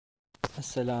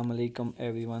السلام علیکم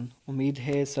every one, امید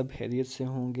ہے سب خیریت سے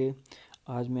ہوں گے۔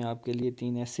 آج میں آپ کے لیے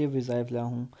 3 ایسے وظائف لایا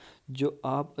ہوں جو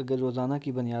آپ اگر روزانہ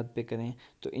کی بنیاد پہ کریں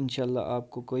تو انشاءاللہ آپ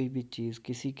کو کوئی بھی چیز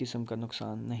کسی قسم کا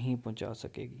نقصان نہیں پہنچا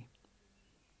سکے گی۔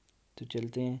 تو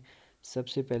چلتے ہیں، سب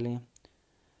سے پہلے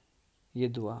یہ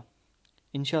دعا،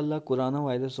 انشاءاللہ کورونا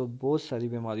وائرس اور بہت ساری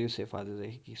بیماریوں سے حفاظت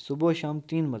رہے گی۔ صبح و شام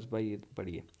 3 مرتبہ یہ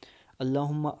پڑھیے،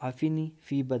 اللہم عافینی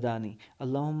فی بدانی،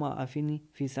 اللہم عافینی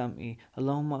فی سمعی،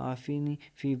 اللہم عافینی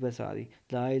فی بصاری،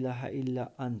 لا الہ الا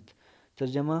انت۔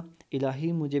 ترجمہ،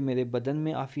 الہی مجھے میرے بدن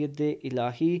میں عافیت دے،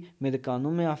 الہی میرے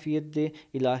کانوں میں عافیت دے،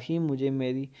 الہی مجھے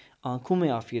میری آنکھوں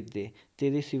میں عافیت دے،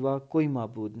 تیرے سوا کوئی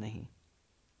معبود نہیں۔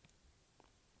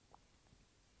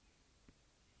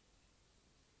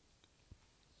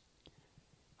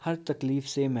 ہر تکلیف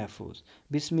سے محفوظ،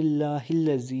 بسم اللہ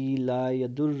الذی لا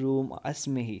یضر مع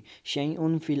اسمہ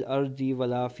شیء فی الارض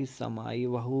ولا فی السماء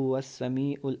وہو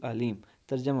السمیع العلیم۔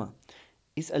 ترجمہ،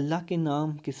 اس اللہ کے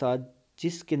نام کے ساتھ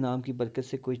جس کے نام کی برکت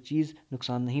سے کوئی چیز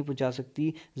نقصان نہیں پہنچا سکتی،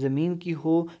 زمین کی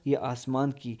ہو یا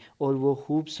آسمان کی، اور وہ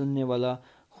خوب سننے والا،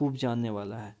 خوب جاننے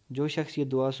والا ہے۔ جو شخص یہ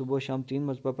دعا صبح و شام 3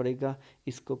 مرتبہ پڑھے گا،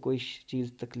 اس کو کوئی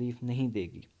چیز تکلیف نہیں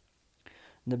دے گی۔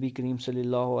 نبی کریم صلی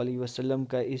اللہ علیہ وسلم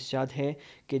کا ارشاد ہے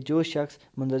کہ جو شخص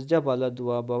مندرجہ بالا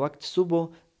دعا بوقت صبح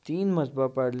 3 مرتبہ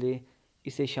پڑھ لے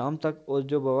اسے شام تک، اور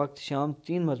جو بوقت شام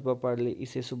 3 مرتبہ پڑھ لے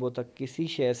اسے صبح تک کسی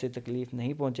شے سے تکلیف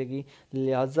نہیں پہنچے گی۔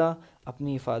 لہٰذا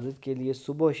اپنی حفاظت کے لیے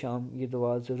صبح و شام یہ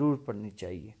دعا ضرور پڑھنی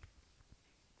چاہیے۔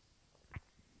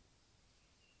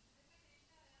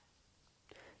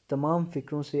 تمام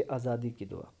فکروں سے آزادی کی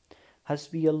دعا،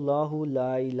 حسبی اللہ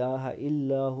لا الہ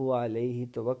الا هو علیہ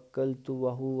توکلت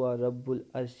وہو رب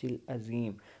العرش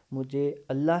العظیم۔ مجھے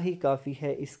اللہ ہی کافی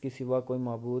ہے، اس کے سوا کوئی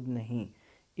معبود نہیں،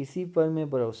 اسی پر میں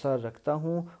بھروسہ رکھتا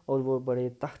ہوں اور وہ بڑے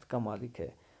تخت کا مالک ہے۔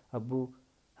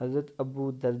 حضرت ابو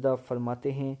دردہ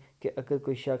فرماتے ہیں کہ اگر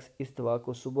کوئی شخص اس دعا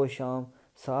کو صبح و شام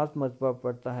 7 مرتبہ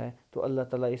پڑھتا ہے تو اللہ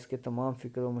تعالیٰ اس کے تمام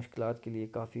فکر و مشکلات کے لیے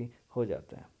کافی ہو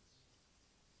جاتا ہے۔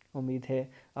 امید ہے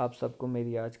آپ سب کو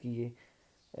میری آج کی یہ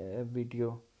ویڈیو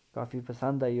کافی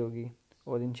پسند آئی ہوگی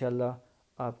اور انشاءاللہ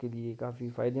آپ کے لیے کافی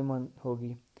فائدہ مند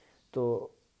ہوگی۔ تو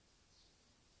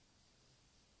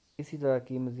اسی طرح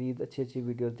کی مزید اچھی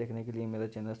ویڈیوز دیکھنے کے لیے میرا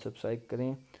چینل سبسکرائب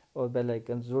کریں اور بیل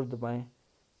آئیکن ضرور دبائیں۔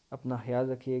 اپنا خیال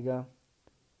رکھیے گا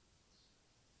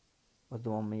اور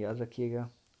دعاؤں میں یاد رکھیے گا۔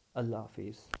 اللہ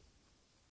حافظ۔